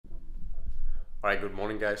Alright, good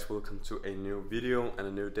morning guys, welcome to a new video and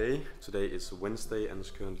a new day. Today is Wednesday and it's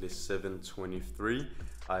currently 7:23.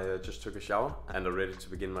 I just took a shower and are ready to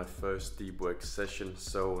begin my first deep work session.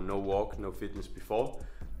 So no walk, no fitness before.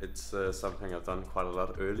 It's something I've done quite a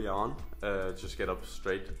lot earlier on. Just get up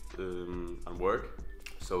straight and work.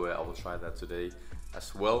 So I will try that today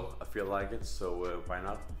as well. I feel like it, so why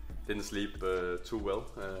not? Didn't sleep too well,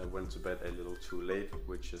 went to bed a little too late,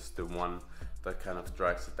 which is the one that kind of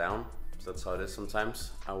drags it down. So that's how it is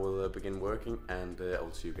sometimes. I will begin working and I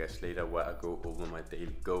will see you guys later where I go over my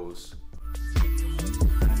daily goals.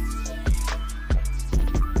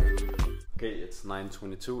 Okay, it's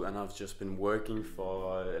 9:22 and I've just been working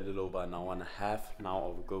for a little over an hour and a half. Now I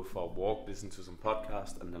will go for a walk, listen to some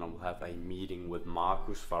podcast, and then I will have a meeting with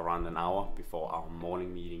Marcus for around an hour before our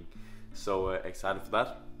morning meeting. So excited for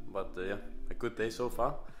that, but yeah, a good day so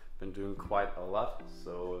far. Been doing quite a lot,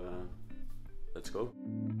 so let's go.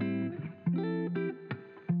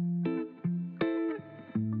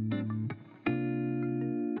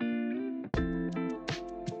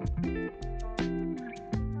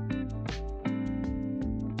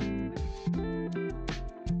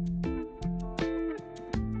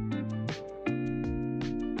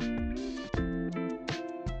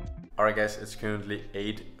 Alright guys, it's currently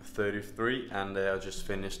 8:33 and I just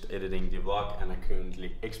finished editing the vlog and I'm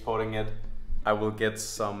currently exporting it. I will get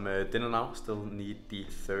some dinner now, still need the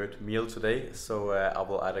third meal today, so I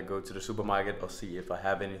will either go to the supermarket or see if I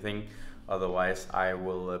have anything. Otherwise I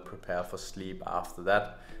will prepare for sleep after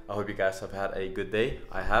that. I hope you guys have had a good day.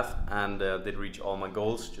 I have, and did reach all my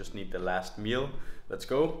goals, just need the last meal. Let's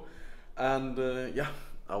go. And yeah,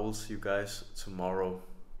 I will see you guys tomorrow.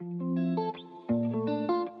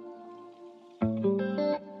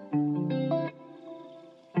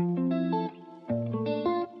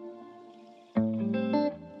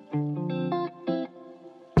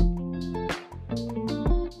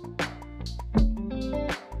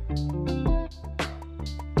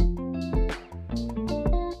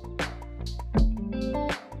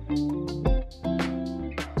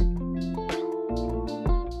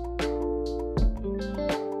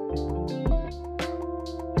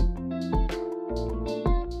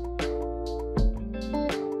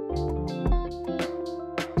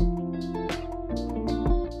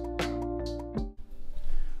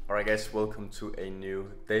 Alright guys, welcome to a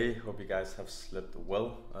new day. Hope you guys have slept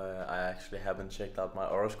well. I actually haven't checked out my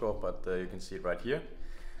horoscope, but you can see it right here.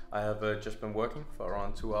 I have just been working for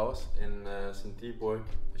around 2 hours in some deep work,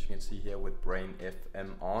 as you can see here with Brain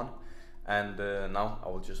FM on. And now I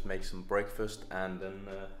will just make some breakfast and then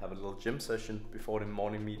have a little gym session before the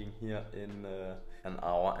morning meeting here in an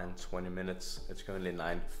hour and 20 minutes. It's currently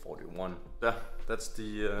 9:41. Yeah, that's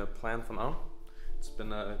the plan for now. It's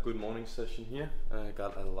been a good morning session here.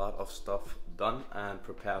 Got a lot of stuff done and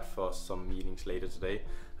prepared for some meetings later today.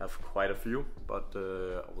 I have quite a few, but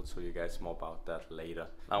I will tell you guys more about that later.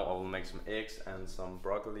 Now I will make some eggs and some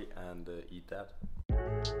broccoli and eat that.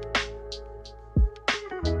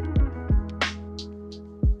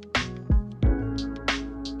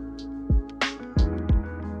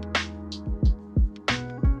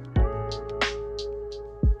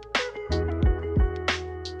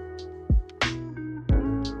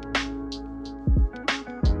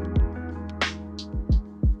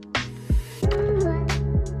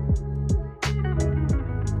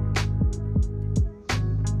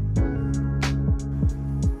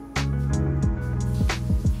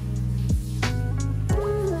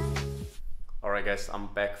 Guys, I'm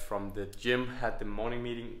back from the gym, had the morning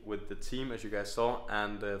meeting with the team as you guys saw,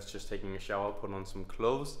 and just taking a shower, put on some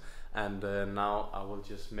clothes, and now I will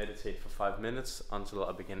just meditate for 5 minutes until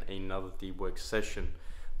I begin another deep work session.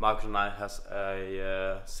 Marcus and I has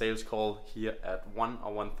a sales call here at 1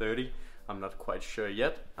 or 1:30, I'm not quite sure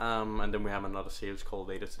yet, and then we have another sales call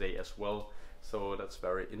later today as well. So that's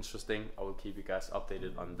very interesting. I will keep you guys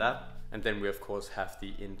updated on that. And then we of course have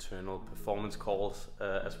the internal performance calls,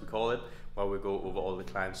 as we call it, where we go over all the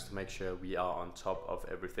clients to make sure we are on top of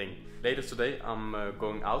everything. Later today I'm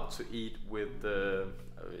going out to eat with,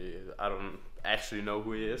 I don't actually know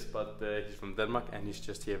who he is, but he's from Denmark and he's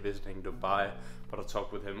just here visiting Dubai. But I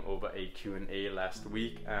talked with him over a Q&A last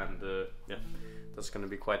week, and yeah, that's gonna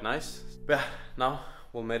be quite nice. But yeah, now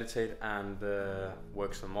we'll meditate and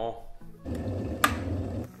work some more.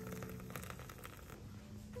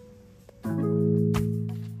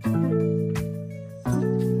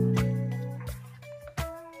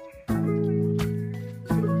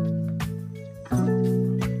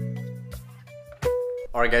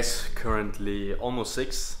 Alright guys, currently almost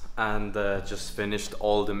 6 and just finished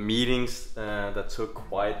all the meetings that took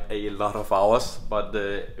quite a lot of hours, but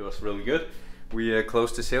it was really good. We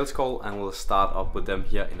closed the sales call and we'll start up with them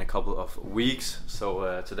here in a couple of weeks.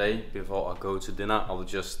 So today, before I go to dinner, I will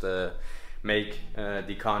just make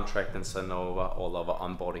the contract and send over all of our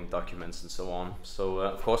onboarding documents and so on. So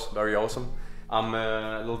of course, very awesome. I'm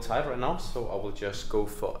a little tired right now, so I will just go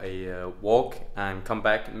for a walk and come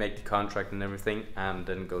back, make the contract and everything, and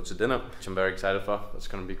then go to dinner, which I'm very excited for. It's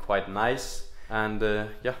gonna be quite nice. And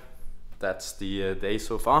yeah, that's the day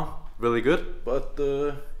so far. Really good, but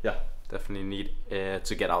yeah, definitely need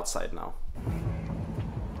to get outside now.